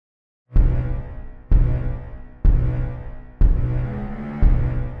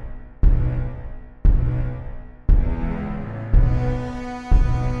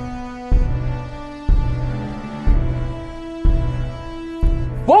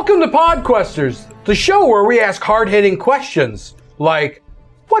Welcome to Podquesters, the show where we ask hard-hitting questions like,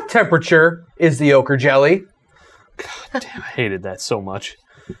 what temperature is the ochre jelly? God damn, I hated that so much.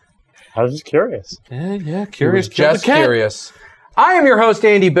 I was just curious. Yeah, curious. Just curious. I am your host,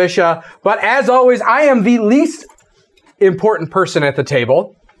 Andy Bishop, but as always, I am the least important person at the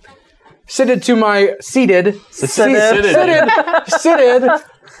table. Seated. She's satted.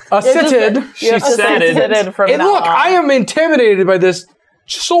 And look, I am intimidated by this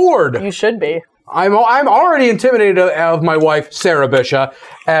sword. You should be. I'm already intimidated of my wife, Sarah Bishop,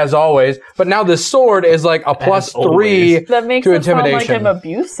 as always. But now this sword is like a +3 that makes to it sound like intimidation. I'm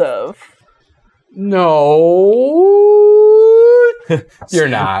abusive. No, you're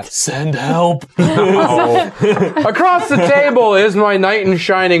not. Send help. Across the table is my knight in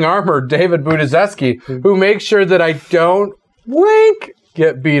shining armor, David Budizeski, who makes sure that I don't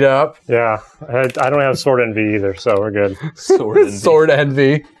get beat up. Yeah, I don't have sword envy either, so we're good. Sword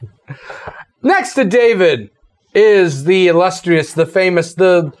envy. Next to David is the illustrious, the famous,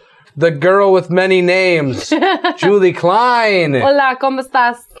 the girl with many names, Julie Klein. Hola, ¿cómo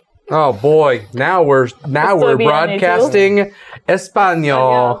estás? Oh boy, now we're broadcasting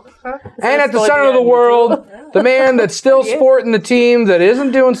Espanol. And at the center of the world, the man that's still sporting the team that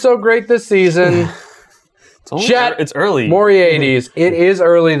isn't doing so great this season, It's early. Moriades. It is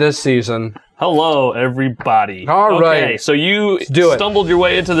early this season. Hello, everybody. All right. Okay, so you do it. stumbled your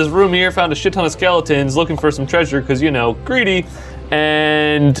way into this room here, found a shit ton of skeletons, looking for some treasure because, greedy.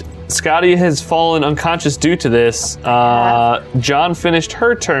 And Scotty has fallen unconscious due to this. John finished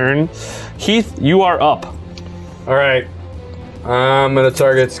her turn. Heath, you are up. All right. I'm going to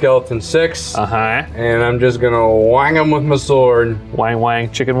target Skeleton 6. Uh-huh. And I'm just going to wang him with my sword. Wang,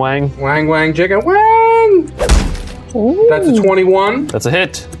 wang, chicken wang. Wang, wang, chicken, wang! Ooh. That's a 21. That's a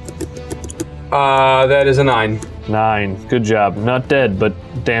hit. That is a 9. 9. Good job. Not dead, but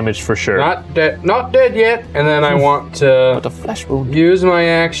damaged for sure. Not dead yet. And then I want to But a flesh wound. use my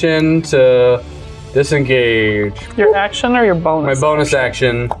action to disengage. Your action or your bonus? My bonus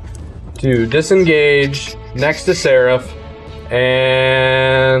action to disengage next to Seraph.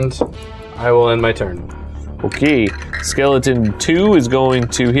 And I will end my turn. Okay. Skeleton 2 is going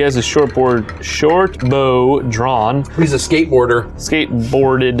to... He has a short bow drawn. He's a skateboarder.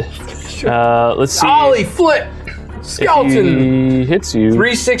 Skateboarded. Let's see. Ollie flip! Skeleton! He hits you.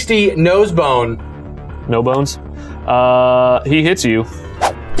 360 nose bone. No bones. He hits you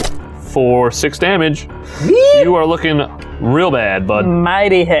for 6 damage. You are looking real bad, bud.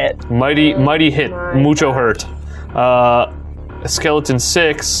 Mighty hit. Mighty hit. Mucho hurt. Skeleton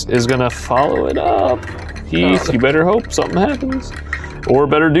 6 is gonna follow it up. Heath, you better hope something happens, or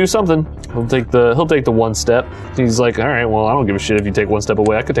better do something. He'll take the 1 step. He's like, all right, well, I don't give a shit if you take 1 step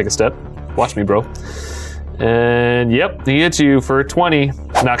away. I could take a step. Watch me, bro. And yep, he hits you for 20.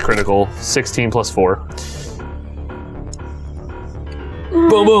 Not critical. 16 plus 4.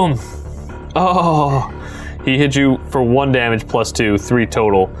 Boom, boom. Oh, he hit you for 1 damage plus 2, 3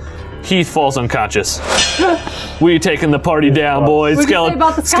 total. Heath falls unconscious. We taking the party down, boys.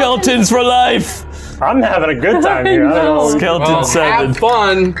 Skeletons for life. I'm having a good time here. I don't know. Skeleton 7. Have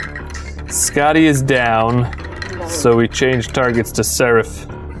fun. Scotty is down, so we change targets to Seraph.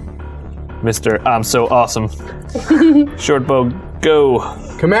 Mr. I'm so awesome. Short bow, go.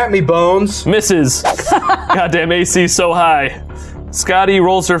 Come at me, Bones. Misses. Goddamn AC so high. Scotty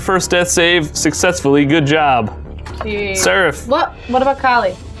rolls her first death save successfully. Good job. Seraph. What about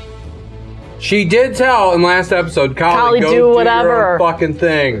Kali? She did tell in last episode, Kali, go do whatever. your own fucking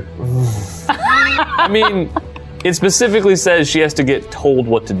thing. I mean, it specifically says she has to get told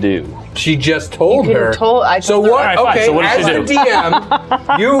what to do. She just told her. I So told her. what? All right, fine. Okay, So what does as she the do?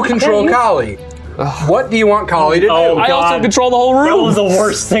 DM, you control Kali. What do you want Kali to do? Oh, I also God. control the whole That was room. the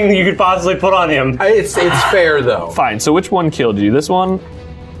worst thing you could possibly put on him. It's fair though. Fine, so which one killed you? This one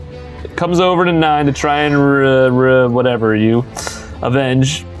comes over to 9 to try and whatever you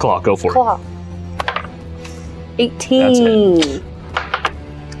avenge. Claw, go for it. Claw. 18.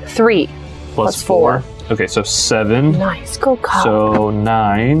 3. Plus 4. Okay, so 7. Nice. Go, Kali. So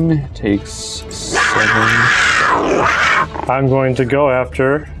 9 takes 7. I'm going to go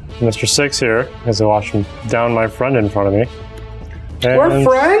after Mr. 6 here as I watch him down my friend in front of me. We're And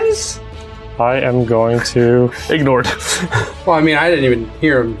friends? I am going to Ignored. Well, I mean, I didn't even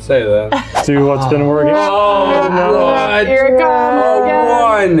hear him say that. do what's been working. Oh, no. Here it comes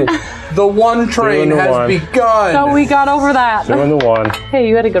again. The one train Doing the has one. begun. No, we got over that. Doing the 1. Hey,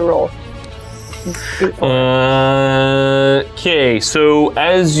 you had a good roll. Okay, so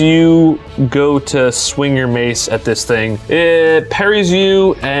as you go to swing your mace at this thing, it parries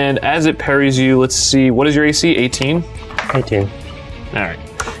you, and as it parries you, let's see, what is your AC? 18? 18. All right.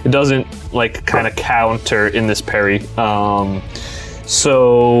 It doesn't like kind of counter in this parry.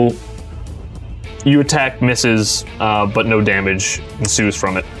 So you attack, misses, but no damage ensues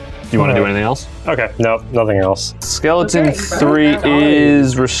from it. Do you want to do anything else? Okay, no, nothing else. Skeleton 3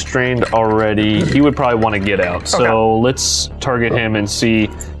 is restrained already. He would probably want to get out. So let's target him and see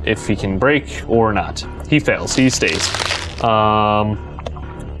if he can break or not. He fails. He stays.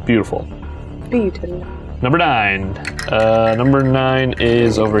 Beautiful. Number 9. Number 9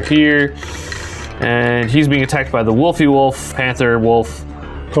 is over here. And he's being attacked by the Wolfy Wolf, Panther Wolf,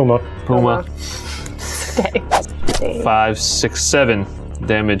 Puma. 5, 6, 7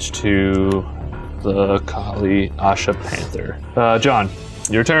 damage to the Kali Asha Panther. John,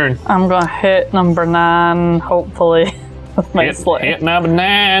 your turn. I'm gonna hit number 9, hopefully, with my sling. Hit number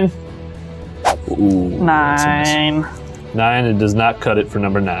 9. Ooh, 9. 9, it does not cut it for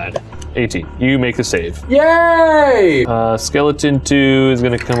number 9. 18. You make the save. Yay! Skeleton 2 is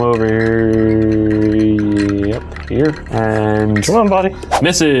going to come over here. Yep, here. And Come on, buddy.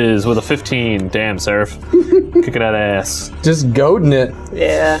 misses with a 15. Damn, Seraph. Kicking that ass. Just goading it.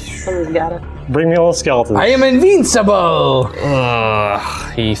 Yeah, someone's got it. Bring me a little skeleton. I am invincible!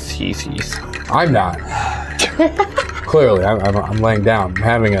 Heath. I'm not. Clearly, I'm laying down. I'm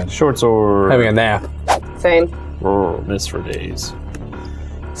having a Short sword. nap. Same. Miss for days.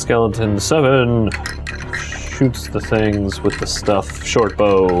 Skeleton 7 shoots the things with the stuff. Short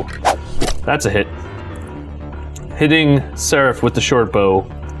bow. That's a hit. Hitting Seraph with the short bow.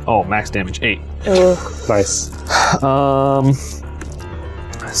 Oh, max damage 8. Nice.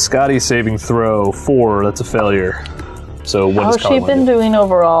 Scotty saving throw 4. That's a failure. So what How's does she Colin been do? doing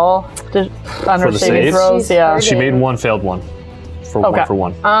overall? On her the saving saves? throws? Yeah. She made 1, failed 1. For Okay. 1 for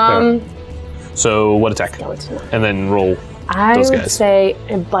 1. So what attack? And then roll. I Those would guys. say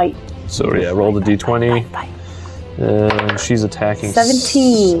a bite. So yeah, roll the d20. She's attacking.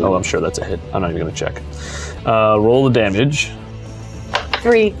 17. Oh, I'm sure that's a hit. I'm not even gonna check. Roll the damage.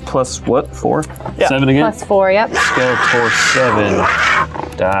 3 Plus what? 4? Yeah. 7 again? plus 4, yep. Skeletor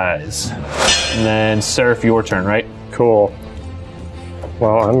 7 dies. And then Seraph, your turn, right? Cool.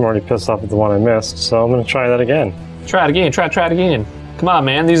 Well, I'm already pissed off at the one I missed, so I'm going to try that again. Try it again. Try it again. Come on,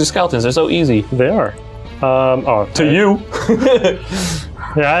 man. These are skeletons. They're so easy. They are. To you.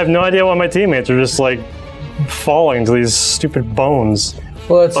 Yeah, I have no idea why my teammates are just like falling to these stupid bones.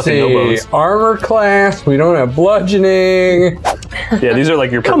 Let's Fucking see. no bones. Armor class. We don't have bludgeoning. Yeah, these are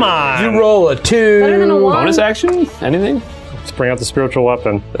like your Come on! You roll a 2. Better than a 1. bonus action. Anything? Let's bring out the spiritual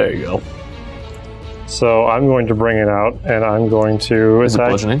weapon. There you go. So I'm going to bring it out, and I'm going to Is it attack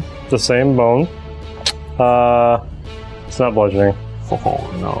bludgeoning? the same bone. It's not bludgeoning.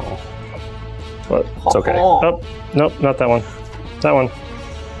 Oh no. But It's okay. oh, nope, not that one. That one.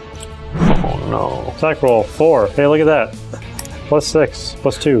 Oh no. Attack roll 4. Hey, look at that. Plus 6,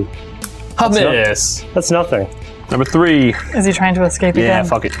 plus 2. A miss. That's nothing. Number 3. Is he trying to escape Yeah, again?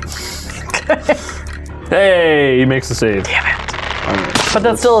 fuck it. Hey, he makes the save. But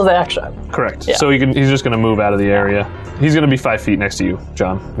that still is action. Correct. Yeah. So he's just going to move out of the area. He's going to be 5 feet next to you,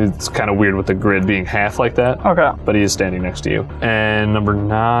 John. It's kind of weird with the grid being half like that. Okay. But he is standing next to you. And number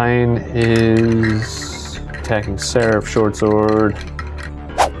 9 is attacking Seraph, short sword.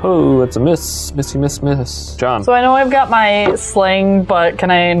 Oh, that's a miss. Miss. John. So I know I've got my sling, but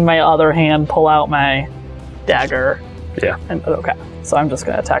can I, in my other hand, pull out my dagger? Yeah. And, okay. So I'm just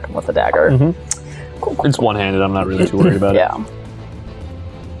going to attack him with the dagger. It's one-handed. I'm not really too worried about it. Yeah.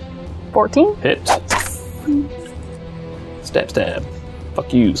 14? Hit. Stab.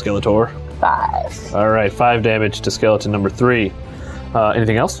 Fuck you, Skeletor. 5. All right, 5 damage to skeleton number 3.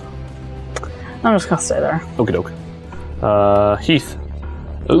 Anything else? I'm just going to stay there. Okie doke. Heath.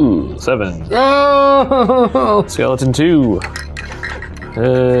 Ooh, 7. Oh! Skeleton 2.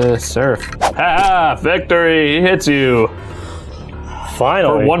 Seraph. Ha! Victory! He hits you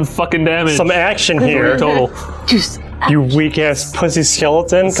Finally. for 1 fucking damage. Some action here. Total. You weak ass pussy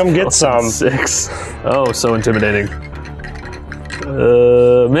skeleton. Come get some. 6. Oh, so intimidating.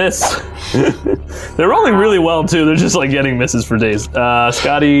 Miss. They're rolling really well too. They're just like getting misses for days.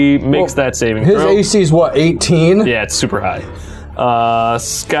 Scotty makes that saving His throw. AC's what, 18? Yeah, it's super high.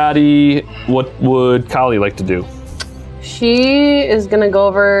 Scotty, what would Kali like to do? She is going to go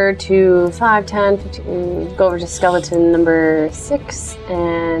over to 5, 10, 15, go over to skeleton number 6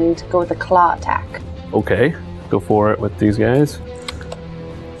 and go with a claw attack. Okay, go for it with these guys.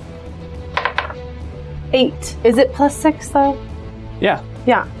 8. Is it plus 6 though? Yeah.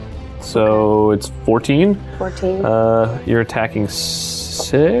 Yeah. So it's 14. 14. You're attacking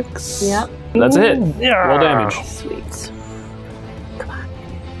 6. Yep. That's a hit. Roll damage. Sweet. Come on.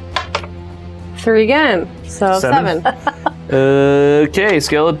 3 again. So 7. Okay,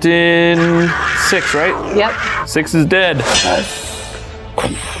 skeleton 6, right? Yep. 6 is dead.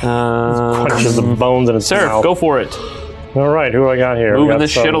 Punches the bones in its Seraph, mouth. go for it. All right, who do I got here? We Moving got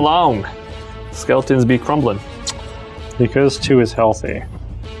this shit along. Skeletons be crumbling. Because 2 is healthy,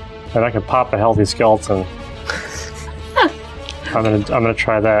 and I can pop a healthy skeleton. I'm gonna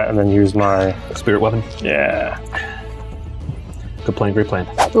try that and then use my Spirit weapon. Good plan, great plan.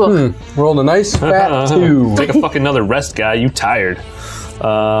 Rolled a nice fat 2. Take a fucking another rest, guy. You tired.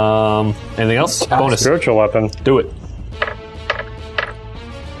 Anything else? Bonus. spiritual weapon. Do it.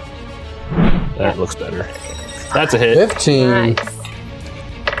 That looks better. That's a hit. 15. Nice.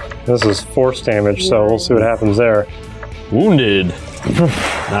 This is force damage, so we'll see what happens there. Wounded.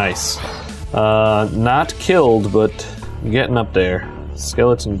 Nice. Not killed, but getting up there.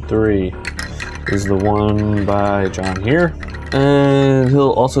 Skeleton 3 is the one by John here. And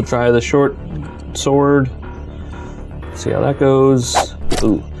he'll also try the short sword. See how that goes.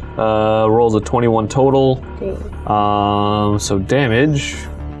 Ooh. Rolls a 21 total. So damage.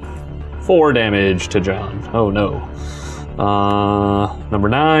 4 damage to John. Oh no. Number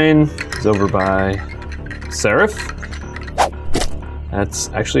 9 is over by Seraph. That's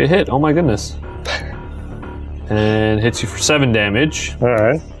actually a hit. Oh my goodness. And hits you for 7 damage. All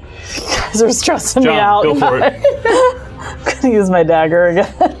right. They're stressing me out. John, go for it. I'm gonna use my dagger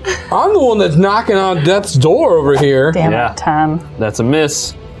again. I'm the one that's knocking on death's door over here. Damn Yeah. it, 10. That's a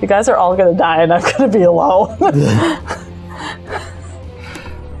miss. You guys are all gonna die and I'm gonna be alone.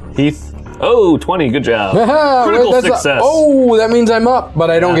 Heath. Oh, 20. Good job. Haha, Critical that's success. oh, that means I'm up, but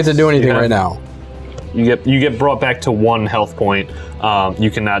I don't get to do anything Yeah. right now. You get brought back to 1 health point. You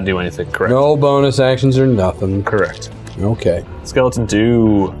cannot do anything. Correct. No bonus actions or nothing. Correct. Okay. Skeleton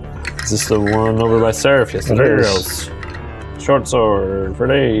 2. Is this the one over by Seraph? Yes, it It is. is. Short sword for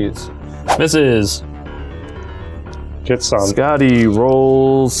days. Misses. Get some. Scotty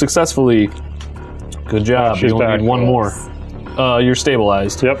rolls successfully. Good job. she's You only back. need 1 more. You're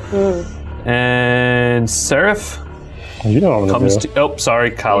stabilized. Yep. And Seraph You know what I'm gonna comes do. to. Oh,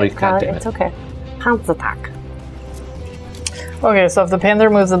 sorry, Kali. God Kali, damn it's it. okay. Pounce attack. Okay, so if the panther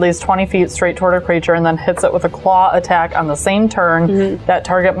moves at least 20 feet straight toward a creature and then hits it with a claw attack on the same turn, that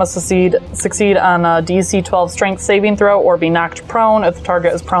target must succeed on a DC 12 strength saving throw or be knocked prone. If the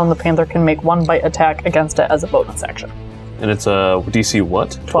target is prone, the panther can make 1 bite attack against it as a bonus action. And it's a DC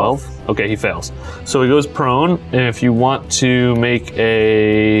what? 12? Okay, he fails. So he goes prone, and if you want to make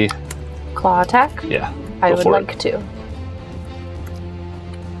a... Claw attack. Yeah, I go would for like it. to.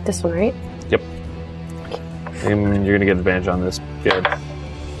 This one, right? Yep. And you're gonna get advantage on this. Good.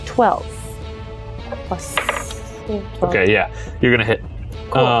 12. Plus 12. Okay, yeah. You're gonna hit.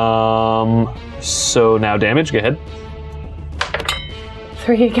 So now damage, go ahead.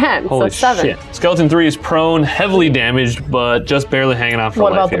 3 again, Holy so 7. shit. Skeleton 3 is prone, heavily damaged, but just barely hanging on for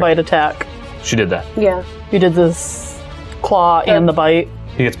What life about the here. bite attack? She did that. Yeah. You did this claw and the bite.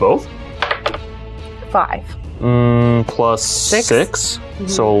 He gets both? 5. Plus 6.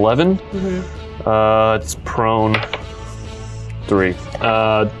 So 11. It's prone 3.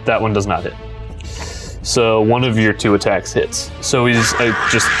 That one does not hit. So one of your 2 attacks hits. So he's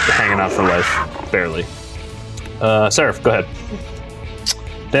just hanging on for life, barely. Seraph, go ahead.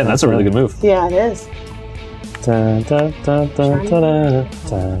 Damn, that's a really good move. Yeah, it is. Dun, dun, dun, dun, dun, dun,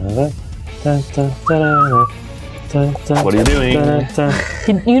 dun, dun, dun, dun, dun, dun, What are you doing? dun, dun.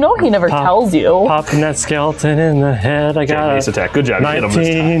 You know he never tells you. Popping that skeleton in the head. I got Ace a attack. Good job. You hit him this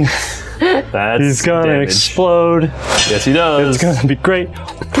 19. time. That's He's gonna damage. explode. Yes, he does. It's gonna be great.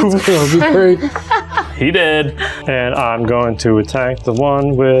 That'll be great. He did. And I'm going to attack the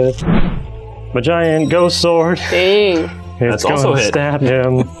one with my giant ghost sword. Dang. It's That's also gonna hit. stab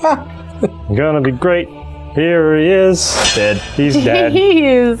him. Gonna be great. Here he is. Dead. He's dead.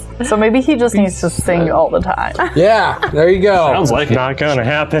 So maybe he just needs to sing all the time. Yeah, there you go. Sounds like it. Not gonna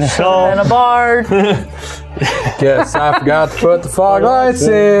happen at all. And a bard. Guess I forgot to put the fog lights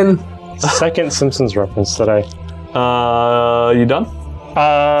in. Second Simpsons reference today. You done?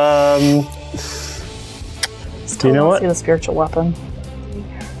 You know what? See the spiritual weapon.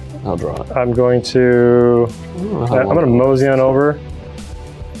 I'll draw it. I'm going to. I'm gonna mosey on over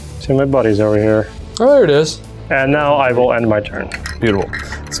to my buddies over here. Oh, there it is. And now I will end my turn. Beautiful.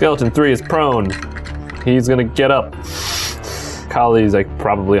 Skeleton 3 is prone. He's gonna get up. Kali's like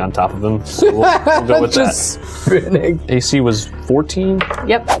probably on top of him. So we'll go with Just spinning. that. AC was 14.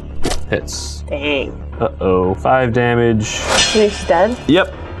 Yep. Hits. Dang. Uh-oh. 5 damage. He's dead.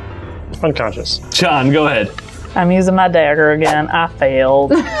 Yep. Unconscious. John, go ahead. I'm using my dagger again. I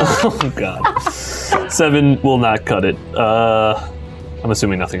failed. Oh, God. 7 will not cut it. I'm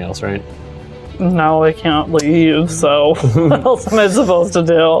assuming nothing else, right? No, I can't leave, so what else am I supposed to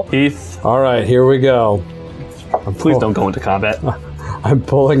do? Heath, All right, here we go. please don't go into combat. I'm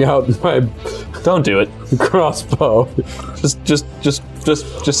pulling out my Don't do it. crossbow. Just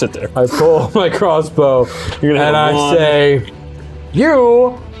sit there. I pull my crossbow You're gonna and have I one. say,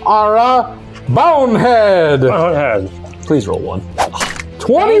 "You are a bonehead." Go ahead. Please roll 1.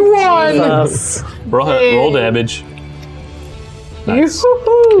 21, Yes. Roll damage. Nice.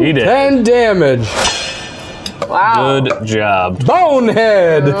 He did. 10 damage. Wow. Good job.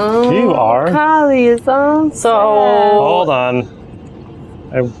 Bonehead. You are. Kali is on. So, Hold on.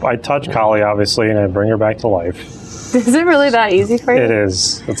 I touch Kali, obviously, and I bring her back to life. Is it really that easy for you? It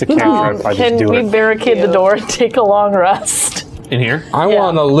is. It's a cantrip. I just can do we it. barricade the door and take a long rest? In here? I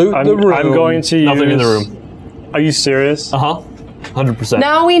want to loot the room. I'm going to Nothing use... in the room. Are you serious? 100%.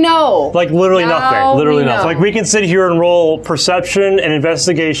 Now we know. Like literally Now nothing. Literally we know. nothing. Like we can sit here and roll perception and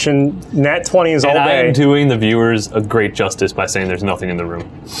investigation, nat 20s all And I am day. doing the viewers a great justice by saying there's nothing in the room.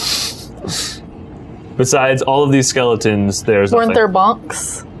 Besides all of these skeletons, there's Weren't nothing. there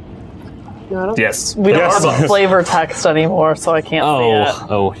bunks? No, I don't- Yes. We don't Yes. have a flavor text anymore, so I can't see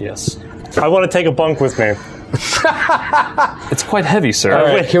it. Oh, yes. I want to take a bunk with me. It's quite heavy, sir. All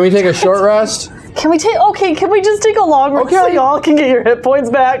right, can we take a short rest? Can we just take a long rest so Okay. y'all can get your hit points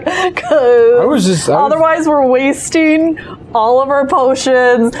back? I Because was otherwise we're wasting all of our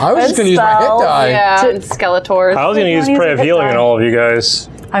potions. I was just and gonna use my hit spells. die. Yeah, and Skeletors. I was going to use Use Pray a of hit Healing die. on all of you guys.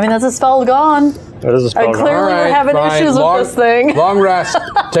 I mean, that's a spell gone. That is a spell. I clearly All right, we're having fine. issues Long- with this thing. Long rest.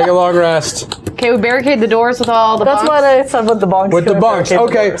 Take a long rest. Okay, we barricade the doors with all the That's bunks. what I said with the bunks. With the Can we bunks.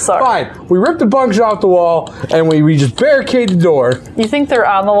 barricade the Okay, doors? Sorry. fine. We rip the bunks off the wall and we just barricade the door. You think they're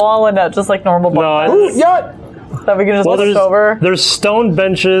on the wall and not just like normal No, bunk I- beds Yeah. that we can just Well, push over? there's stone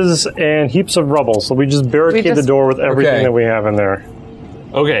benches and heaps of rubble, so we just barricade the door with everything Okay. that we have in there.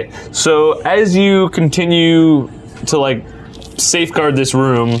 Okay, so as you continue to like safeguard this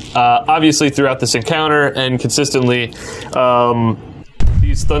room, obviously throughout this encounter and consistently,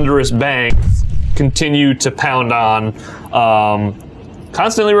 these thunderous bangs continue to pound on,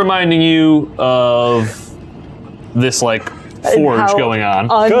 constantly reminding you of this like forge how going on.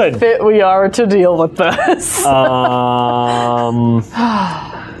 Good. Unfit we are to deal with this.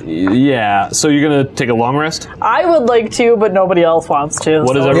 Yeah, so you're gonna take a long rest? I would like to, but nobody else wants to.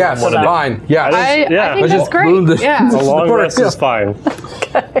 What is so- everyone Yes, wanna do? fine. Yes. I Yeah, think let's that's just great. move this- Yeah. A long Door, rest yeah. is fine.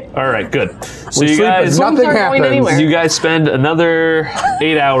 All right, good. So We you sleep and guys, nothing aren't going anywhere. happens. you guys spend another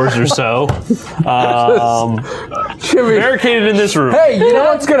 8 hours or so Jimmy, barricaded in this room. hey, you know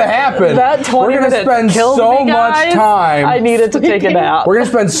what's gonna happen? That 20 We're gonna minutes spend killed so me, much guys. time. I needed to take a nap. We're gonna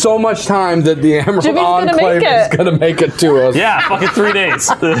spend so much time that the Emerald Jimmy's gonna Enclave make is it. gonna make it to us. Yeah, fucking 3 days.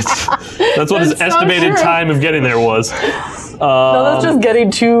 That's what his That's so estimated true. time of getting there was. No, that's just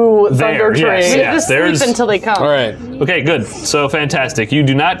getting to there, Thunder yes, Train. yeah. Just there's- sleep until they come. All right. Okay, good. So fantastic. You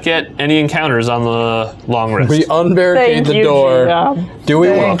do not get any encounters on the long rest. We unbarricade Thank the you, door. Gina. Do we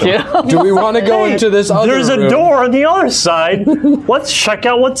Thank you. Do we want to go into this other There's a room? door on the other side. Let's check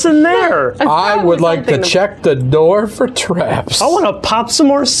out what's in there. I would like to something to- check the door for traps. I want to pop some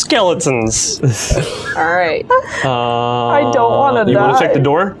more skeletons. All right. I don't want to You die. want to check the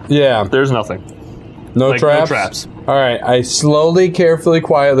door? Yeah. There's nothing. No Like, no traps? traps. All right. I slowly, carefully,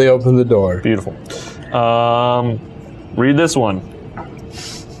 quietly open the door. Beautiful. Read this one.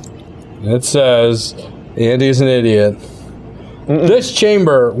 It says, Andy's an idiot. This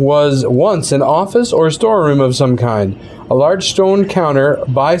chamber was once an office or storeroom of some kind. A large stone counter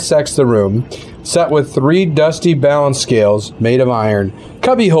bisects the room, set with 3 dusty balance scales made of iron.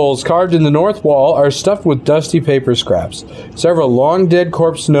 Cubby holes carved in the north wall are stuffed with dusty paper scraps. Several long-dead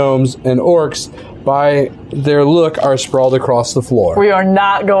corpse gnomes and orcs, by their look, are sprawled across the floor. We are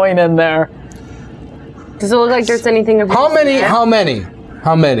not going in there. Does it look like there's anything of How use many? there? How many?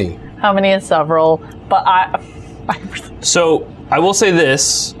 How many? How many is several? But So I will say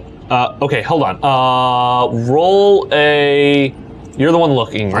this. Okay, hold on. Roll a. You're the one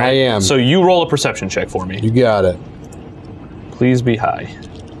looking, right? I am. So you roll a perception check for me. You got it. Please be high.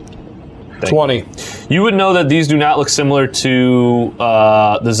 20. You would know that these do not look similar to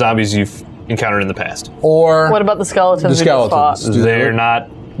the zombies you've encountered in the past. Or what about the skeletons? the we just skeletons? fought? Do they They're look- not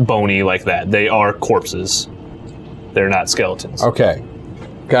bony like that. They are corpses. They're not skeletons. Okay.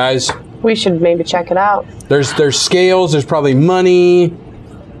 Guys, We should maybe check it out. there's scales, there's probably money.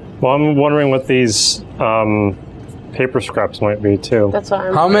 Well, I'm wondering what these paper scraps might be, too. That's what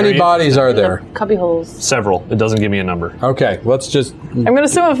I'm. How many bodies are there? Cubby holes. Several. It doesn't give me a number. Okay, let's just. I'm going to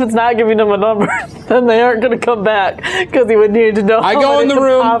assume if it's not giving them a number, then they aren't going to come back because he would need to know. I how go in many the to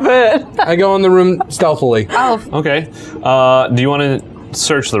room. pop in. I go in the room stealthily. Oh, Okay. Do you want to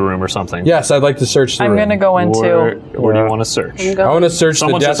search the room or something. Yes, I'd like to search the room. I'm going to go Where into. do you want to search? I want to search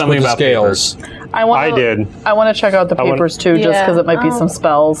Someone the said desk something with the about scales. I did. I want to check out the papers too, just because it might be some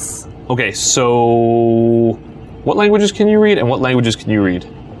spells. Okay, so what languages can you read, and what languages can you read?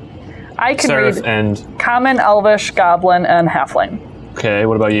 I can Seraph read and Common, Elvish, Goblin, and Halfling. okay.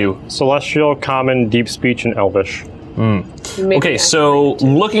 What about you? Celestial, Common, Deep Speech, and Elvish. Okay, so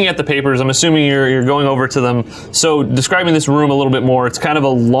looking at the papers, I'm assuming you're going over to them. So describing this room a little bit more, it's kind of a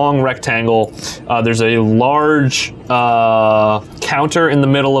long rectangle. There's a large counter in the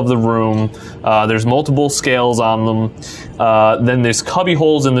middle of the room. There's multiple scales on them. Then there's cubby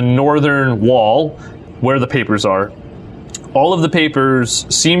holes in the northern wall where the papers are. All of the papers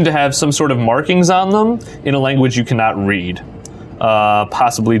seem to have some sort of markings on them in a language you cannot read,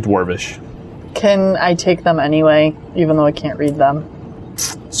 possibly Dwarvish. Can I take them anyway, even though I can't read them?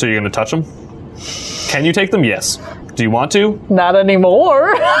 So you're going to touch them? Can you take them? Yes. Do you want to? Not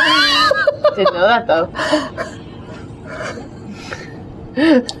anymore. Didn't know that though.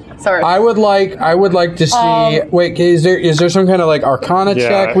 Sorry. I would like to see. Wait, is there some kind of like Arcana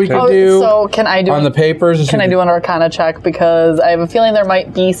check we could Oh, do so can I do on the papers? Can I do an Arcana check, because I have a feeling there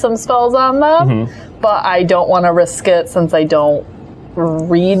might be some spells on them, but I don't want to risk it since I don't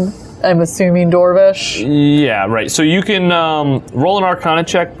read. I'm assuming Dwarvish. Yeah, right. So you can roll an Arcana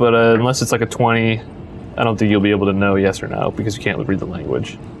check, but unless it's like a 20, I don't think you'll be able to know yes or no because you can't read the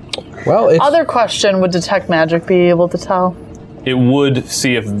language. Well, it's Other question: would detect magic be able to tell? It would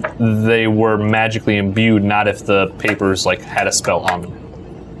see if they were magically imbued, not if the papers like had a spell on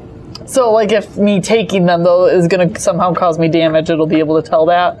them. So, like, if me taking them though is going to somehow cause me damage, it'll be able to tell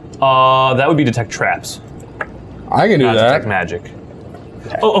that. That would be detect traps, I can do not that. detect magic.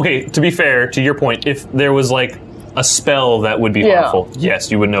 Oh, okay. To be fair, to your point, if there was like a spell that would be harmful, yes,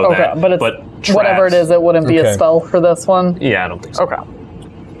 you would know Okay, that. but it's whatever it traps- is, it wouldn't be a Okay. spell for this one. Yeah, I don't think so. Okay.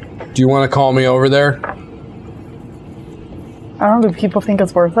 Do you want to call me over there? I don't know. Do people think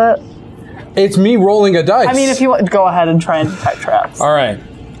it's worth it? It's me rolling a dice. I mean, if you want, go ahead and try and detect traps. All right.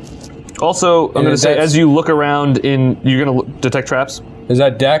 Also, I'm going to say, that's- as you look around you're going to detect traps? Is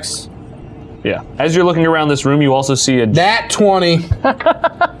that Dex? Yeah. As you're looking around this room, you also see a... That 20.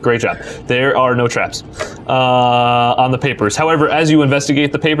 Great job. There are no traps on the papers. However, as you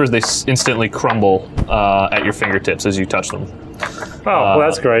investigate the papers, they instantly crumble at your fingertips as you touch them. Oh, well,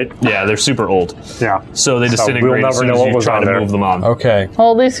 that's great. Yeah, they're super old. Yeah. So they we'll disintegrate as never soon know as what you was try on to there. move them on. Okay.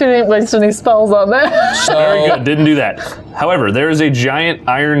 Well, at least you didn't waste any spells on that. Very good. Didn't do that. However, there is a giant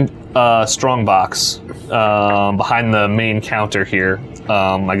iron strong box behind the main counter here.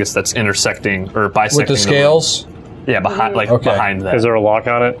 I guess that's intersecting or bisecting With the scales? Yeah, behind behind that. Is there a lock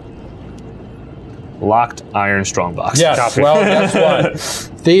on it? Locked iron strong box. Yes. Copy. Well, guess what?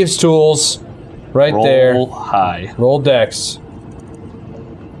 Thieves' tools. Right Roll there. high. Roll Dex.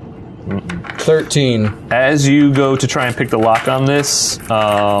 13. As you go to try and pick the lock on this,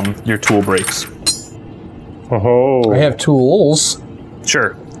 your tool breaks. Oh. I have tools.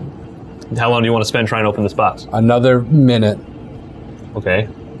 Sure. How long do you want to spend trying to open this box? Another minute. Okay.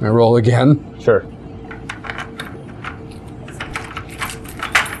 I roll again. Sure.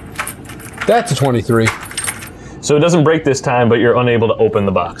 That's a 23. So it doesn't break this time, but you're unable to open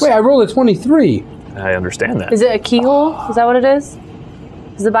the box. Wait, I rolled a 23. I understand that. Is it a keyhole? Is that what it is?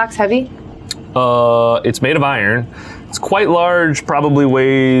 Is the box heavy? It's made of iron. It's quite large, probably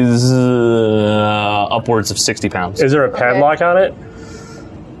weighs upwards of 60 pounds. Is there a padlock on it?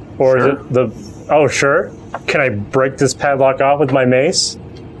 Or Sure. is it the... Oh, sure. Can I break this padlock off with my mace?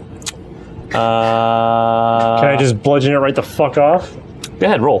 Can I just bludgeon it right the fuck off? Go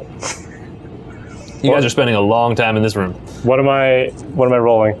ahead, roll. You guys are spending a long time in this room. What am I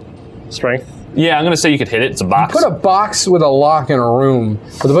rolling? Strength? Yeah, I'm going to say you could hit it. It's a box. Put a box with a lock in a room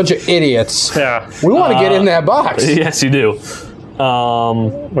with a bunch of idiots. Yeah. We want to get in that box. Yes, you do. What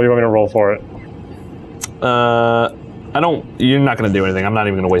do you want me to roll for it? You're not going to do anything. I'm not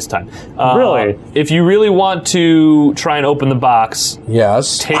even going to waste time. Really? If you really want to try and open the box,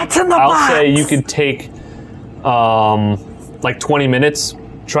 Yes. I'll say you could take like 20 minutes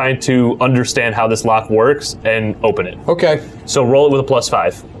trying to understand how this lock works and open it. Okay. So roll it with a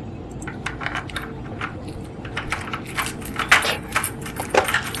 +5.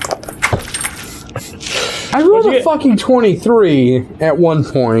 I rolled What'd you a get? fucking 23 at one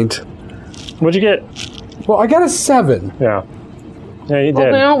point. What'd you get? Well, I got a 7. Yeah. Yeah, you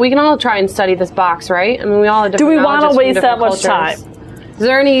Well, did. we can all try and study this box, right? I mean, we all have different Do we wanna knowledges from waste that different much cultures. time? Is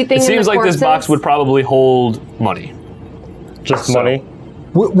there anything It in seems the like this box corpses? would probably hold money. Just money?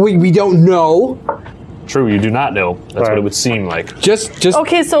 We don't know. True, you do not know. That's what Right. it would seem like. Just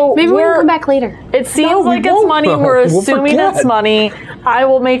Okay, so Maybe we can come back later. It seems No, we like it's won't, money. though. We're We'll assuming forget. it's money. I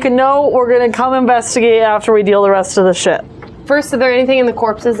will make a note. We're going to come investigate after we deal the rest of the shit. First, is there anything in the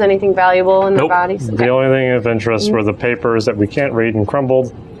corpses? Anything valuable in their Nope. bodies? The only thing of interest were the papers that we can't read and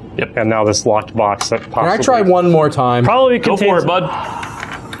crumbled. Yep. And now this locked box that Can possibly I try one more time? probably Go contains, for it, bud.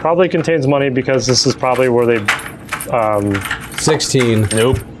 Probably contains money because this is probably where they 16.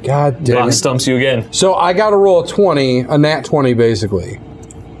 Nope. God damn Box it. stumps you again. So I got to roll a 20, a nat 20 basically.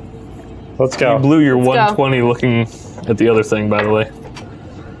 let's You go. blew your 120 looking at the other thing, by the way.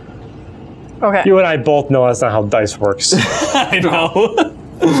 Okay. You and I both know that's not how dice works. I know.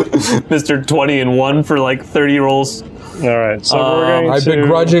 Mr. 20 and 1 for like 30 rolls. All right, so we're going I to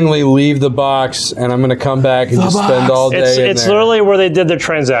begrudgingly leave the box, and I'm going to come back and just spend all day It's in there. literally where they did their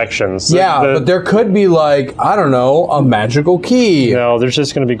transactions. Yeah, but there could be like, I don't know, a magical key. No, there's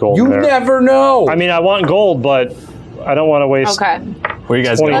just going to be gold You there. never know. I mean, I want gold, but I don't want to waste Okay. Where you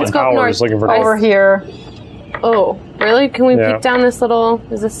guys 20 going? Let's go hours north. looking for Over gold. here. Oh, really? Can we Yeah. peek down this little?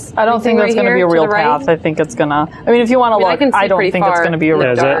 Is this? I don't think that's going to be a real path. I I think it's going to... I mean, if you want to I mean, I look, can see I don't pretty think it's far. going to be a real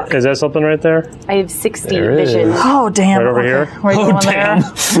Yeah, is path. that something right there? have 60 There is. vision. Oh, damn. Right over okay. here? We're Oh, going damn.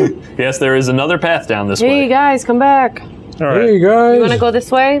 there. Yes, there is another path down this Hey way. guys, come back. All right. Hey, guys. You want to go this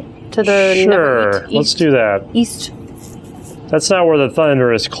way to the Sure, east? let's do that. East. That's not where the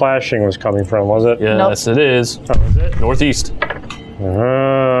thunderous clashing was coming from, was it? Yes, it is. Oh, is it? Northeast.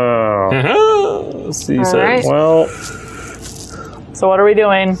 Oh. See, All right. Well, So what are we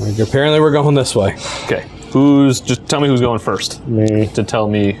doing? Like, apparently we're going this way. Okay. Just tell me who's going first me. to tell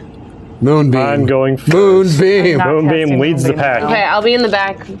me. Moonbeam. I'm going first. Moonbeam. Not Moonbeam casting leads the Moonbeam pack. now. Okay, I'll be in the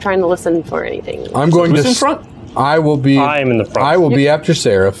back trying to listen for anything. I'm going Who's to. in front? I will be. I am in the front. I will be after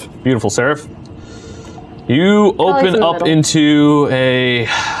Seraph. Beautiful, Seraph. You open in the up middle. into a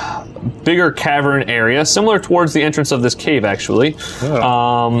bigger cavern area, similar towards the entrance of this cave, actually.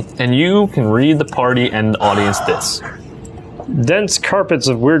 And you can read the party and audience this. Dense carpets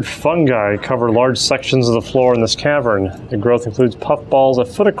of weird fungi cover large sections of the floor in this cavern. The growth includes puffballs a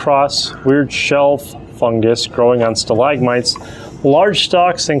foot across, weird shelf fungus growing on stalagmites, large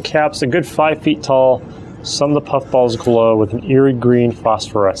stalks and caps a good 5 feet tall. Some of the puffballs glow with an eerie green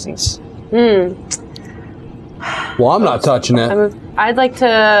phosphorescence. Well, I'm not touching it. I'd like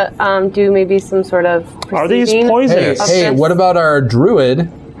to do maybe some sort of. Are these perceiving. Hey, poisonous? hey, this. what about our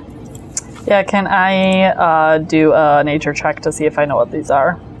druid? Yeah, can I do a nature check to see if I know what these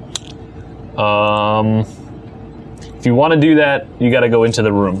are? If you want to do that, you got to go into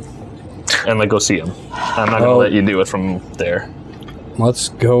the room and go see him. I'm not going to let you do it from there. Let's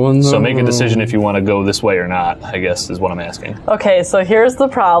go in the So make a decision if you want to go this way or not, I guess is what I'm asking. Okay, so here's the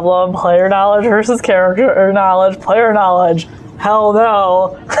problem. Player knowledge versus character knowledge. Player knowledge. Hell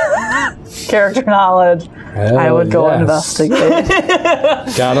no. Character knowledge. Hell I would go yes. investigate.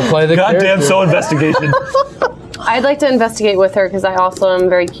 Gotta play the character. investigation. I'd like to investigate with her because I also am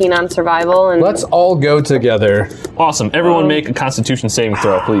very keen on survival. And Let's all go together. Awesome. Everyone make a Constitution saving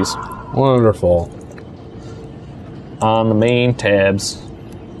throw, please. Wonderful. On the main tabs.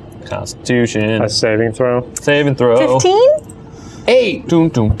 Constitution. A saving throw. Save and throw. 15? 8. Doom,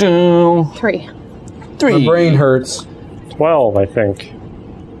 doom, doom. 3. 3. My brain hurts. 12, I think.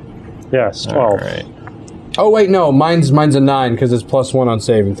 Yes, 12. All right. Oh wait, no, mine's a 9 because it's +1 on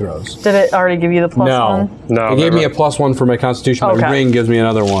saving throws. Did it already give you the plus No, one? No, it gave me a never. +1 for my Constitution. My Okay. ring gives me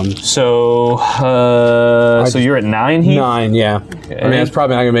another one. So, so you're at 9, Heath? 9, yeah. I mean, it's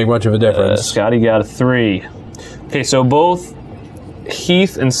probably not gonna make much of a difference. Scotty got a 3. Okay, so both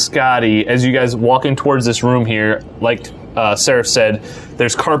Heath and Scotty, as you guys walking towards this room here, like Seraph said,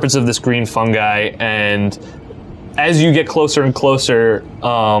 there's carpets of this green fungi, and as you get closer and closer,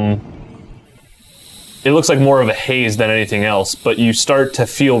 it looks like more of a haze than anything else, but you start to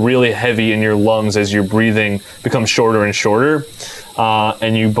feel really heavy in your lungs as your breathing becomes shorter and shorter,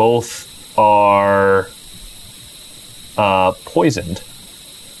 and you both are poisoned.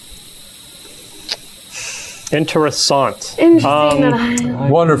 Interessant. Interesting that I.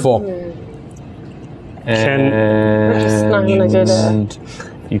 Wonderful. just not gonna get it. And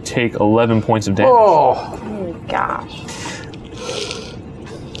you take 11 points of damage. Oh, Gosh.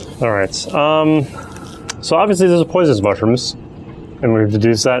 All right. So obviously there's a poisonous mushrooms, and we've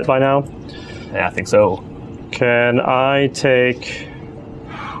deduced that by now. Yeah, I think so. Can I take?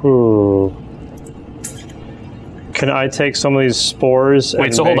 Ooh. Can I take some of these spores? Wait,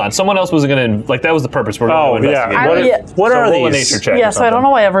 and so hold make- on. Someone else was going to, that was the purpose. We're Oh going to yeah. investigate. What, what So are roll a these? nature check. Yeah, or so I don't something. know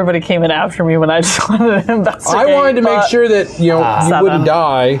why everybody came in after me when I just wanted to investigate. I wanted to make but- sure that you Seven. wouldn't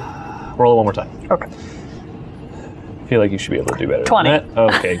die. Roll it one more time. Okay. I feel like you should be able to do better. 20. Than that.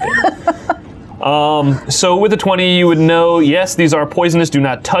 Okay, good. So with the 20, you would know, yes, these are poisonous. Do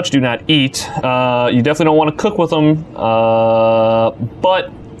not touch, do not eat. You definitely don't want to cook with them. But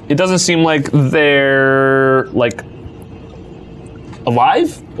it doesn't seem like they're, like,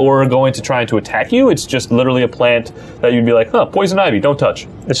 alive or going to try to attack you. It's just literally a plant that you'd be like, huh, poison ivy, don't touch.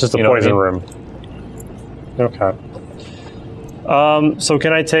 It's just a poison room. Okay. So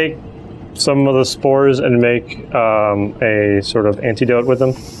can I take some of the spores and make a sort of antidote with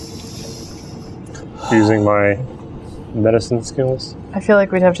them? Using my medicine skills? I feel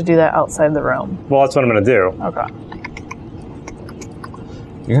like we'd have to do that outside the room. Well, that's what I'm going to do. Okay.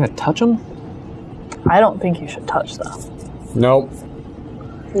 You're going to touch them? I don't think you should touch them. Nope.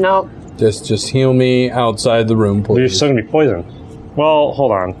 Nope. Just heal me outside the room, please. You're still going to be poisoned. Well,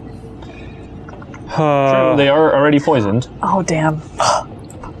 hold on. Sure, they are already poisoned. Oh, damn.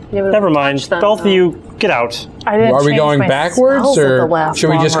 Never mind. Both of you, get out. I didn't Are we change going my backwards, spells at the or last should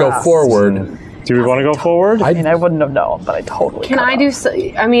we just long go rest. forward? Do we want to go forward? I mean, I wouldn't have known, but I totally Can I do?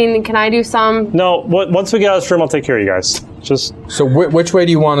 Can I do some? No. Once we get out of this room, I'll take care of you guys. Just So which way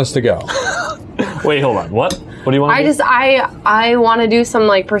do you want us to go? Wait, hold on. What? What do you want to do? I want to do some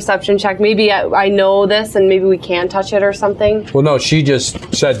like perception check. Maybe I know this, and maybe we can touch it or something. Well, no, she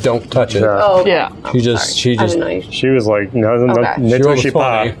just said don't touch it. Oh, okay. Yeah. She just I didn't know you. she was like, no, Okay. She no, was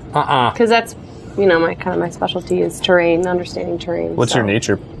funny. Because that's, my specialty is terrain, understanding terrain. What's so. your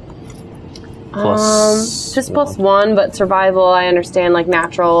nature? Just +1, but survival, I understand like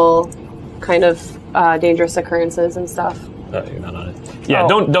natural kind of dangerous occurrences and stuff. You're not on it. Yeah,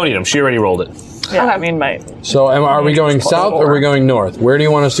 don't eat them. She already rolled it. Yeah, Okay. I mean, So are we going south or are we going north? Where do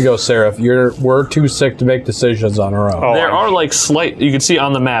you want us to go, Seraph? We're too sick to make decisions on our own. Oh, There are like you can see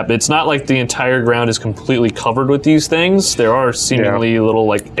on the map, it's not like the entire ground is completely covered with these things. There are seemingly little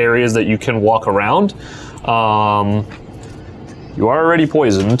like areas that you can walk around. You are already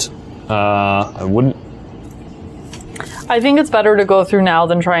poisoned. I wouldn't. I think it's better to go through now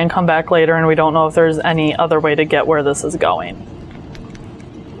than try and come back later, and we don't know if there's any other way to get where this is going.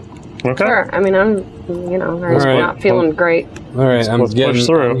 Okay. Sure. I mean, I'm just right. not feeling great. All right, I'm let's push getting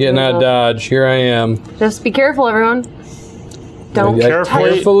through. out of Dodge. Here I am. Just be careful, everyone. Don't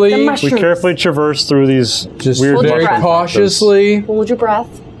Carefully- the We mushrooms. carefully traverse through these Just weird very breath. cautiously. Hold your breath.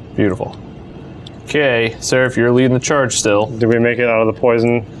 Beautiful. Okay, Seraph, you're leading the charge still. Did we make it out of the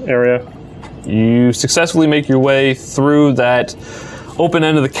poison area? You successfully make your way through that open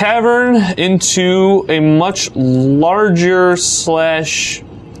end of the cavern into a much larger /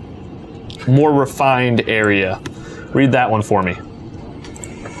 more refined area. Read that one for me.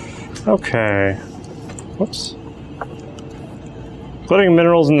 Okay. Whoops. Glittering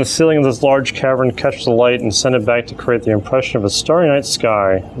minerals in the ceiling of this large cavern catch the light and send it back to create the impression of a starry night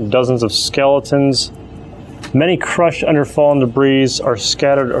sky. Dozens of skeletons, many crushed under fallen debris, are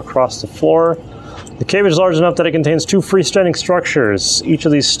scattered across the floor. The cave is large enough that it contains 2 freestanding structures. Each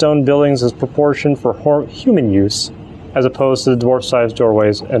of these stone buildings is proportioned for human use, as opposed to the dwarf-sized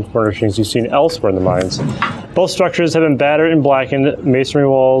doorways and furnishings you've seen elsewhere in the mines. Both structures have been battered and blackened, masonry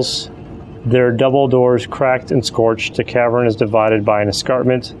walls, their double doors cracked and scorched. The cavern is divided by an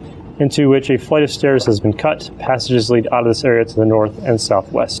escarpment into which a flight of stairs has been cut. Passages lead out of this area to the north and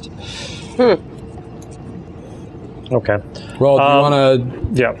southwest. Okay. Well, do you want to...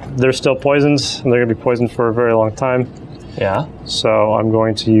 Yeah, they're still poisoned, and they're going to be poisoned for a very long time. Yeah. So I'm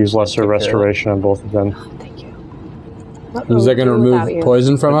going to use Lesser Restoration on both of them. Thank you. Is that going to remove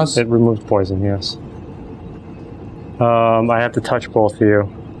poison from us? It removes poison, yes. I have to touch both of you.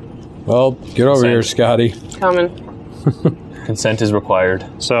 Well, get over here, Scotty. Coming. Consent is required.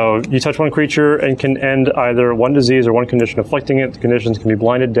 So you touch one creature and can end either one disease or one condition afflicting it. The conditions can be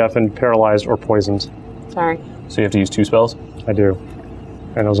blinded, deafened, paralyzed, or poisoned. Sorry. So you have to use 2 spells? I do.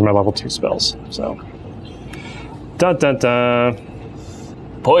 And those are my level 2 spells. So. Dun dun dun.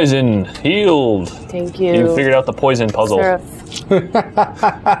 Poison. Healed. Thank you. You figured out the poison puzzle. Seraph.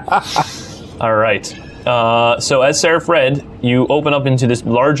 All right. So as Seraph read, you open up into this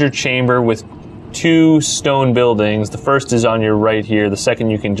larger chamber with 2 stone buildings. The first is on your right here. The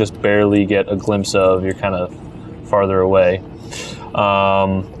second you can just barely get a glimpse of. You're kind of farther away.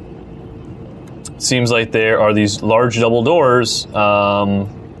 Seems like there are these large double doors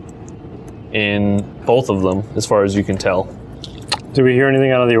in both of them, as far as you can tell. Do we hear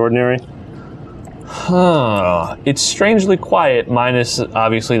anything out of the ordinary? It's strangely quiet, minus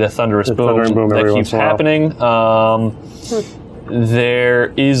obviously the thunderous thunder and boom that every keeps once in a while. happening.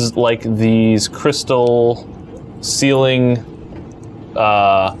 There is like these crystal ceiling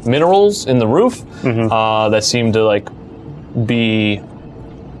minerals in the roof that seem to like be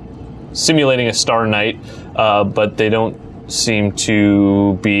simulating a star night, but they don't seem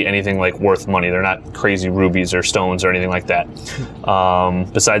to be anything like worth money. They're not crazy rubies or stones or anything like that.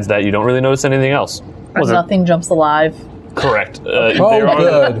 Besides that, you don't really notice anything else. Nothing jumps alive. Correct. Good.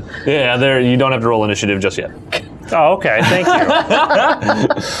 Yeah, you don't have to roll initiative just yet. Oh, okay. Thank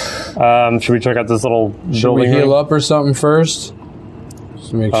you. Should we check out this little Should building? we heal up or something first? Just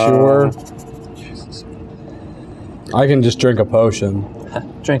to make sure. I can just drink a potion.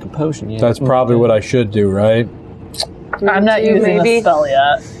 Drink a potion, yeah. That's probably what I should do, right? I'm not using the spell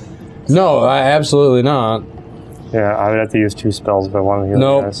yet. No, absolutely not. Yeah, I would have to use 2 spells if I wanted to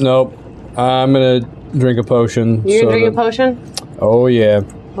heal you guys. Nope. I'm going to drink a potion. You're gonna drink a potion? Oh, yeah.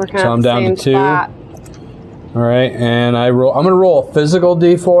 We're kind So of I'm the down same to 2. spot. All right, and I'm going to roll a physical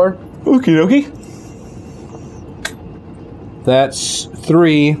d4. Okie dokie. That's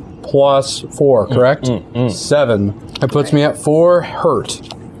 3 plus 4, correct? 7. That puts me at 4 hurt.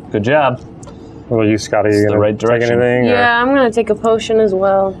 Good job. What about you, Scotty? Are you the going right to take direction. anything? or- Yeah, I'm gonna take a potion as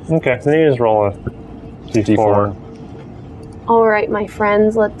well. Okay, then you just roll a d4. All right, my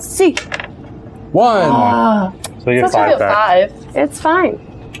friends, let's see. 1. So you get 5 back. It's fine.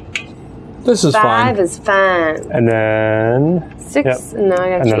 This is 5 fine. is fine. And then... 6, Yep. and now I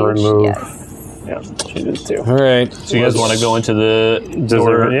gotta And then change. remove. Yes. Yeah, changes too. All right. So you guys want to go into the Does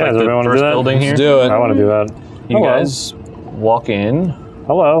door, everyone- yeah, like does the everyone first do that? building here? Let's do it. I want to do that. You Hello. guys walk in.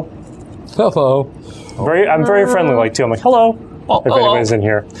 Hello. Hello. I'm very friendly, like, too. I'm like, hello. Oh, If anybody's in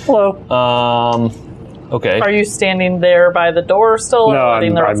here. Hello. Okay. Are you standing there by the door still? No, or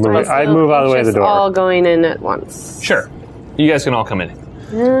letting the rest of us I in? move out of the way of the Just door. all going in at once. Sure. You guys can all come in.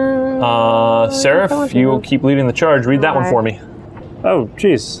 I Sarah, want if you to. keep leading the charge, read that one for me. Oh,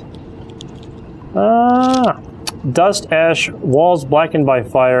 jeez. Dust, ash, walls blackened by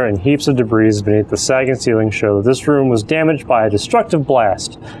fire, and heaps of debris beneath the sagging ceiling show that this room was damaged by a destructive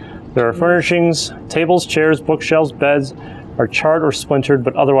blast. There are furnishings, tables, chairs, bookshelves, beds are charred or splintered,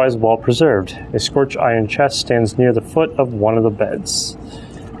 but otherwise well preserved. A scorched iron chest stands near the foot of one of the beds.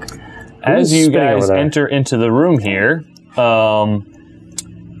 As Who's you spinning guys over there? enter into the room here,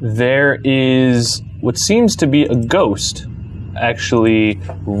 there is what seems to be a ghost actually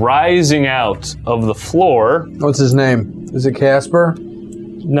rising out of the floor. What's his name? Is it Casper?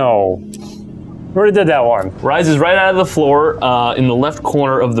 No. We already did that one. Rises right out of the floor in the left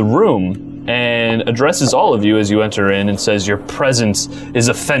corner of the room and addresses all of you as you enter in and says, "Your presence is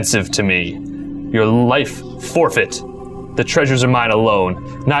offensive to me. Your life forfeit. The treasures are mine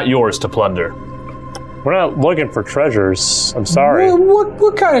alone, not yours to plunder." We're not looking for treasures. I'm sorry.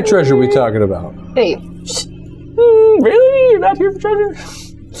 What kind of treasure are we talking about? Hey, Really? You're not here for treasure?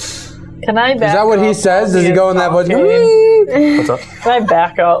 Can I back Is that what he up says? while Does he is go in that voice? talking? What's up? Can I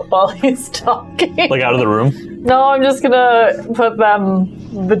back up while he's talking? Like out of the room? No, I'm just gonna put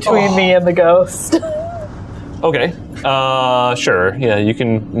them between me and the ghost. Okay. Sure. Yeah, you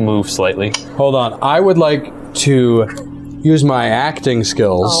can move slightly. Hold on. I would like to use my acting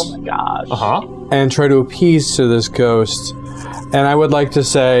skills Oh my gosh. Huh? and try to appease to this ghost. And I would like to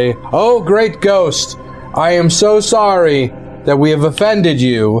say, "Oh, great ghost, I am so sorry that we have offended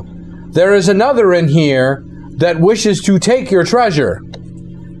you. There is another in here that wishes to take your treasure,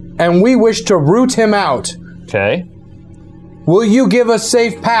 and we wish to root him out. Okay. Will you give us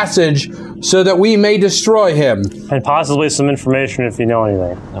safe passage so that we may destroy him?" And possibly some information if you know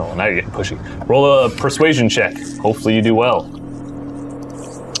anything. Oh, now you're getting pushy. Roll a persuasion check. Hopefully you do well.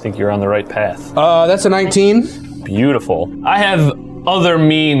 I think you're on the right path. That's a 19. Beautiful. I have other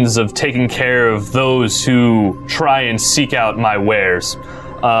means of taking care of those who try and seek out my wares.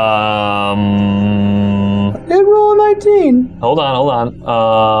 Did roll a 19. Hold on.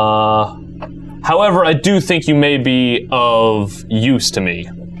 However, I do think you may be of use to me.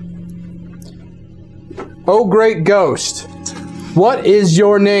 Oh, great ghost, what is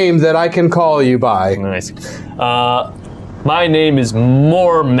your name that I can call you by? Nice. My name is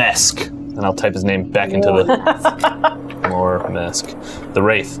Mormesk. And I'll type his name back into the... Mormesk. The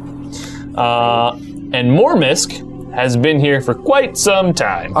Wraith. And Mormesk has been here for quite some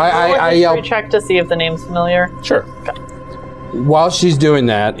time. I yell, Check to see if the name's familiar. Sure. while she's doing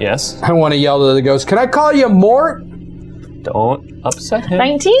that, Yes. I want to yell to the ghost, "Can I call you Mort?" Don't upset him.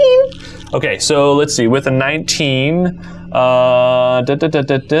 19. Okay, so let's see. With a 19,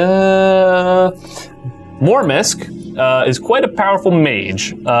 Mormesk is quite a powerful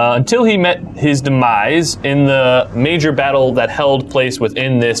mage until he met his demise in the major battle that held place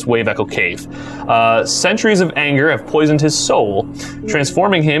within this Wave Echo cave. Centuries of anger have poisoned his soul,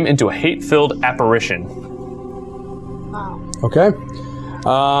 transforming him into a hate-filled apparition. Okay.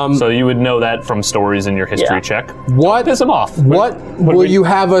 So you would know that from stories in your history Yeah. check. What Piss him off. What will you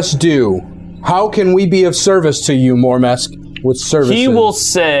have us do? How can we be of service to you, Mormesk? with services. He will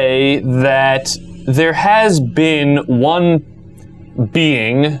say that there has been one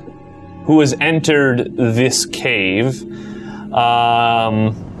being who has entered this cave,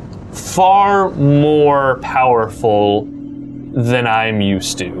 far more powerful than I'm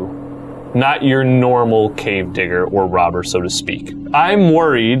used to. Not your normal cave digger or robber, so to speak. I'm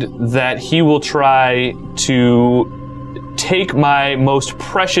worried that he will try to take my most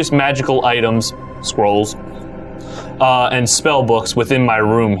precious magical items, scrolls, and spell books within my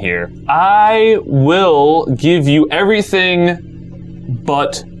room here. I will give you everything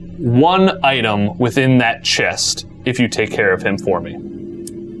but one item within that chest if you take care of him for me.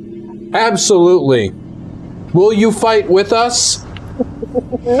 Absolutely. Will you fight with us?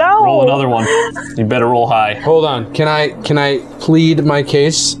 No. Roll another one. You better roll high. Hold on. Can I plead my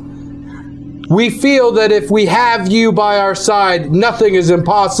case? We feel that if we have you by our side, nothing is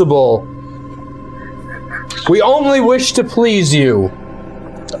impossible. We only wish to please you.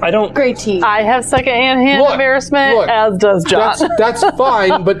 I don't. Great tea. I have second-hand embarrassment, as does John. That's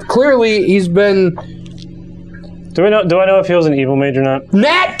fine, but clearly he's been... Do I know if he was an evil mage or not?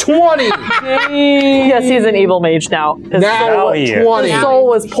 Nat 20! Yes, he's an evil mage now. His Nat 20. soul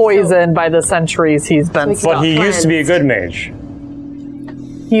was poisoned by the centuries he's been stuck. But he used to be a good mage.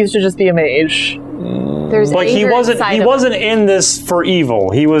 He used to just be a mage. There's Like he anger wasn't inside of wasn't in this for evil.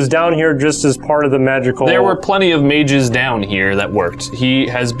 He was down here just as part of the magical. There were plenty of mages down here that worked. He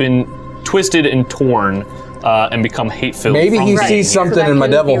has been twisted and torn and become hate-filled. Maybe from he being sees here. something in my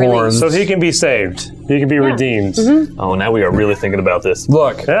can devil be released. horns. So he can be saved. He can be redeemed. Oh, now we are really thinking about this.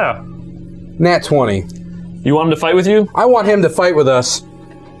 Look, Yeah. Nat 20. You want him to fight with you? I want him to fight with us.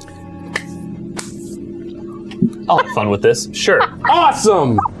 I'll have fun with this. Sure.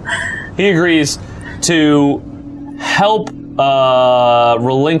 Awesome! He agrees to help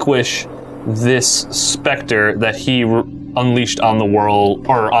relinquish this specter that he unleashed on the world,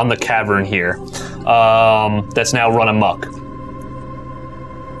 or on the cavern here, that's now run amok.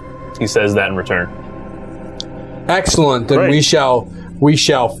 He says that in return. Excellent. Then Great. we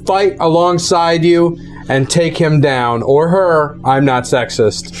shall fight alongside you and take him down. Or her. I'm not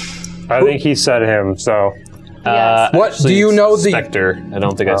sexist. I think he said him, so. What do you know the... Specter. I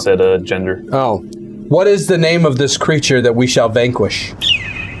don't think I said gender. Oh. What is the name of this creature that we shall vanquish?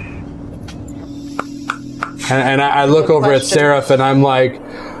 And I look over at Seraph and I'm like,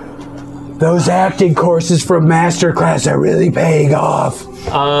 those acting courses from Masterclass are really paying off.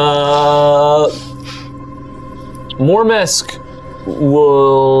 Mormesk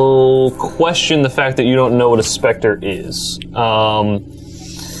will question the fact that you don't know what a specter is.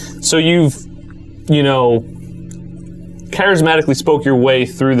 So you've, charismatically spoke your way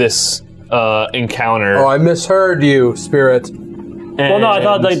through this encounter. Oh, I misheard you, Spirit. Well, no, I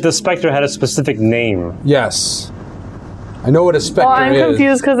thought like the specter had a specific name. Yes. I know what a specter Well, I'm is.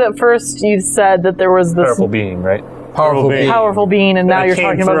 confused because at first you said that there was this Powerful being, right? Powerful being. powerful being, and now It you're came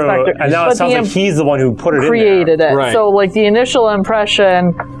talking about a through, specter. And now But it sounds the like he's the one who put it created in there. it. Right. So, like, the initial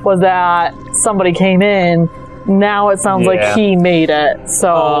impression was that somebody came in. Now it sounds Yeah. like he made it.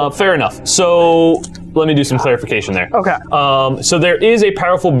 So, Fair enough. So let me do some clarification there. okay. So there is a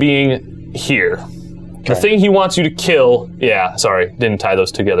powerful being here. The thing he wants you to kill, didn't tie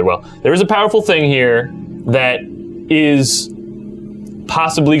those together well. There is a powerful thing here that is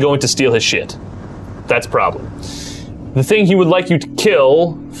possibly going to steal his shit. That's a problem. The thing he would like you to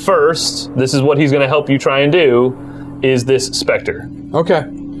kill first, this is what he's going to help you try and do, is this specter. Okay.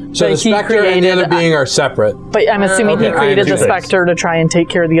 So But the he specter and the other created- being are separate. But I'm assuming Okay, he I created the understand. specter to try and take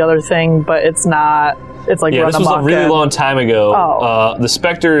care of the other thing, but it's not. It's like Yeah, run this was a amok really and- long time ago. Oh. The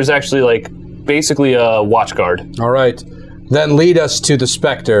specter is actually basically a watch guard. All right. Then lead us to the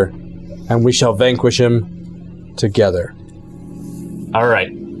specter, and we shall vanquish him together. All right.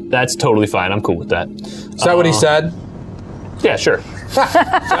 That's totally fine. I'm cool with that. Is that what he said? Yeah, sure.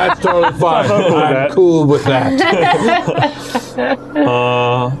 That's totally fine. I'm that. cool with that.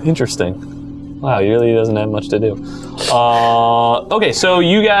 Interesting. Wow, he really doesn't have much to do. Okay, so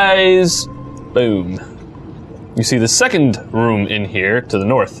you guys, boom. You see the second room in here to the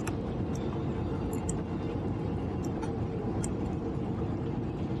north.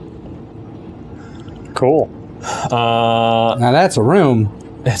 Cool. Now that's a room.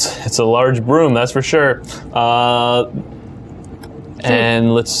 It's a large room, that's for sure.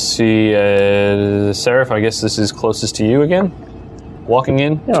 And let's see, Seraph, I guess this is closest to you again? Walking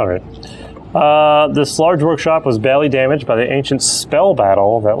in? Yeah, all right. This large workshop was badly damaged by the ancient spell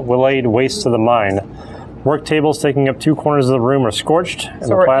battle that laid waste to the mine. Work tables taking up 2 corners of the room are scorched, and So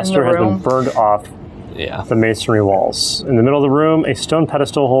the we're in plaster the has been room? burned off Yeah. the masonry walls. In the middle of the room, a stone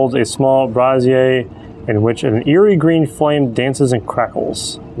pedestal holds a small brazier in which an eerie green flame dances and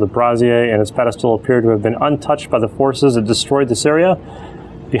crackles. The brazier and its pedestal appear to have been untouched by the forces that destroyed this area.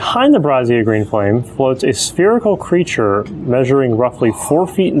 Behind the brazier green flame floats a spherical creature measuring roughly 4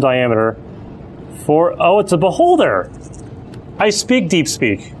 feet in diameter. Oh, it's a beholder! I speak deep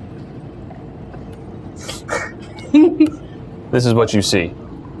speak. This is what you see.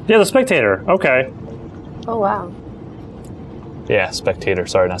 Yeah, the spectator. Okay. Oh, wow. Yeah, spectator.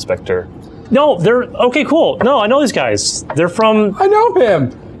 Sorry, not specter. No, they're okay. Cool. No, I know these guys. They're from. I know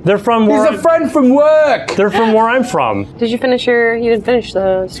him. They're from. He's a friend from work. They're from where I'm from. Did you finish you didn't finish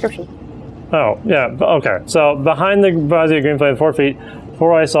the description. Oh, yeah. Okay. So behind the brazier green flame, 4 feet,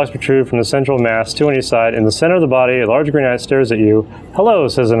 4 eye stalks protrude from the central mass, 2 on each side. In the center of the body, a large green eye stares at you. Hello,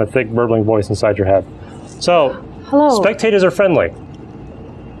 says in a thick, burbling voice inside your head. So, hello. Spectators are friendly.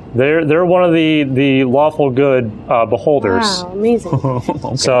 They're one of the lawful good beholders. Wow, amazing.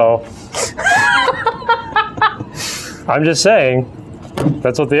 Okay. So, I'm just saying,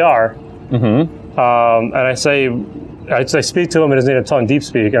 that's what they are. Mm-hmm. And I speak to him in his native tongue, deep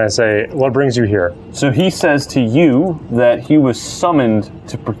speak, and I say, what brings you here? So he says to you that he was summoned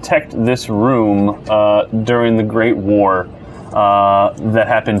to protect this room during the Great War that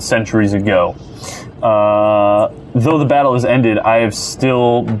happened centuries ago. Though the battle has ended, I have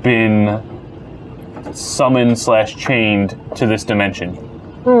still been summoned/chained to this dimension.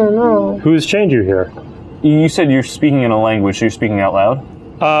 Oh, no. Who's chained you here? You said you're speaking in a language, so you're speaking out loud?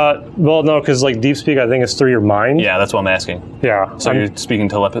 Well, no, because like deep speak, I think it's through your mind. Yeah, that's what I'm asking. Yeah. So you're speaking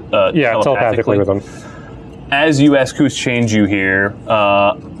telepathically with them. As you ask who's changed you here,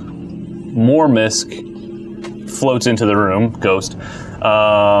 Mormisk floats into the room, ghost,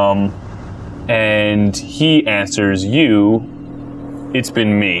 and he answers you, it's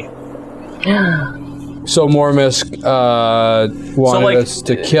been me. So Mormisk wanted us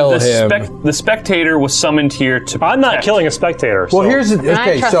to kill him. The spectator was summoned here to protect. I'm not killing a spectator. Well, here's the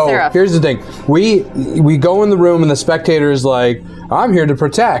thing. We go in the room and the spectator is like, I'm here to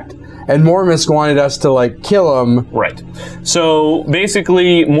protect. And Mormisk wanted us to like kill him. Right. So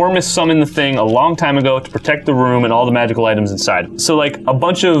basically, Mormisk summoned the thing a long time ago to protect the room and all the magical items inside. So like a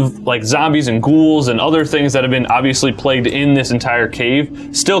bunch of like zombies and ghouls and other things that have been obviously plagued in this entire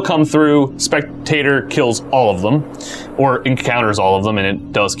cave still come through. Spectator kills all of them, or encounters all of them, and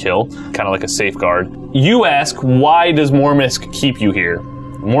it does kill, kind of like a safeguard. You ask, why does Mormisk keep you here?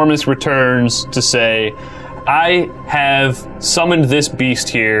 Mormisk returns to say, I have summoned this beast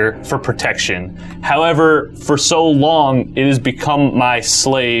here for protection. However, for so long, it has become my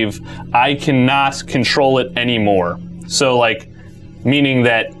slave. I cannot control it anymore. So, like, meaning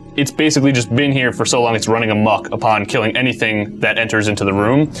that it's basically just been here for so long, it's running amok upon killing anything that enters into the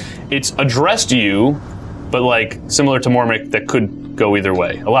room. It's addressed you, but, like, similar to Mormisk, that could go either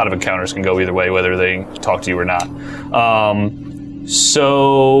way. A lot of encounters can go either way, whether they talk to you or not.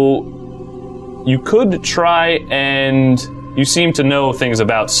 So you could try, and you seem to know things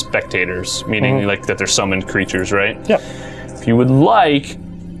about spectators, meaning like that they're summoned creatures, right? Yeah. If you would like,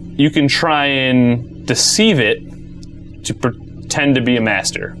 you can try and deceive it to pretend to be a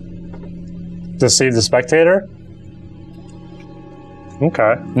master. Deceive the spectator?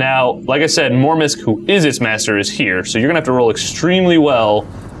 Okay. Now, like I said, Mormisk, who is its master, is here, so you're going to have to roll extremely well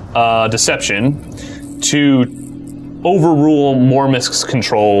deception to overrule Mormisk's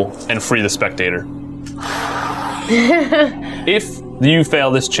control and free the spectator. If you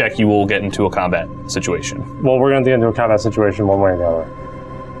fail this check, you will get into a combat situation. Well, we're going to get into a combat situation one way or the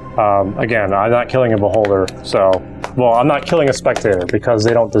other. Again, I'm not killing a beholder, I'm not killing a spectator because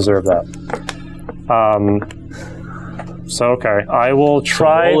they don't deserve that. Okay, I will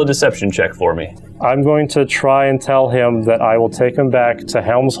try. So roll a deception check for me. I'm going to try and tell him that I will take him back to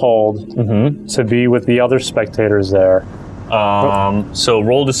Helm's Hold to be with the other spectators there. So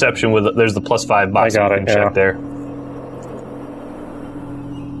roll deception with, there's the +5 box you can check there.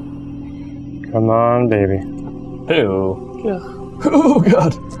 Come on, baby. Oh,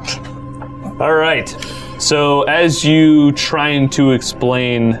 God. All right. So as you trying to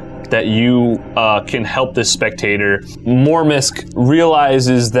explain that you can help this spectator, Mormisk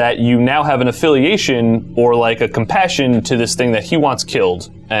realizes that you now have an affiliation or like a compassion to this thing that he wants killed,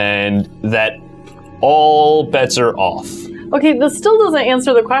 and that all bets are off. Okay, this still doesn't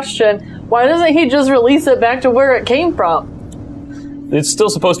answer the question. Why doesn't he just release it back to where it came from? It's still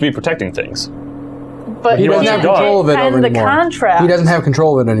supposed to be protecting things. But he doesn't have control of it anymore. the contract. He doesn't have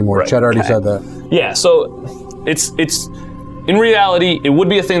control of it anymore. Right. Chet already said that. Yeah, so it's in reality, it would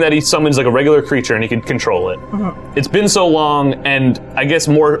be a thing that he summons like a regular creature and he can control it. Mm-hmm. It's been so long, and I guess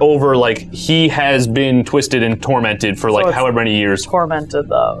moreover, like, he has been twisted and tormented for like however many years. Tormented,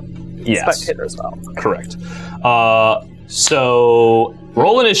 though. Yes. spectator as well. Correct. So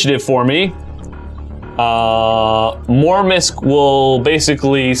roll initiative for me. Mormisk will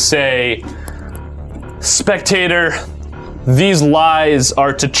basically say, Spectator, these lies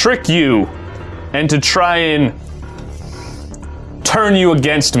are to trick you and to try and turn you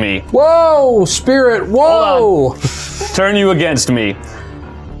against me. Whoa, Spirit, whoa! Turn you against me.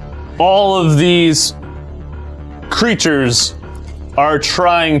 All of these creatures are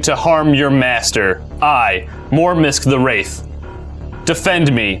trying to harm your master. I, Mormisk the Wraith.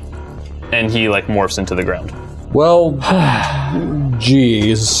 Defend me. And he morphs into the ground. Well,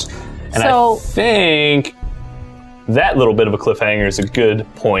 jeez. And I think that little bit of a cliffhanger is a good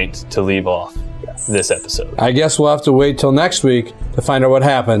point to leave off this episode. I guess we'll have to wait till next week to find out what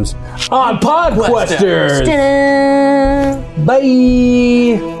happens on PodQuesters. Ta-da!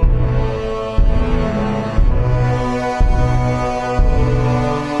 Bye.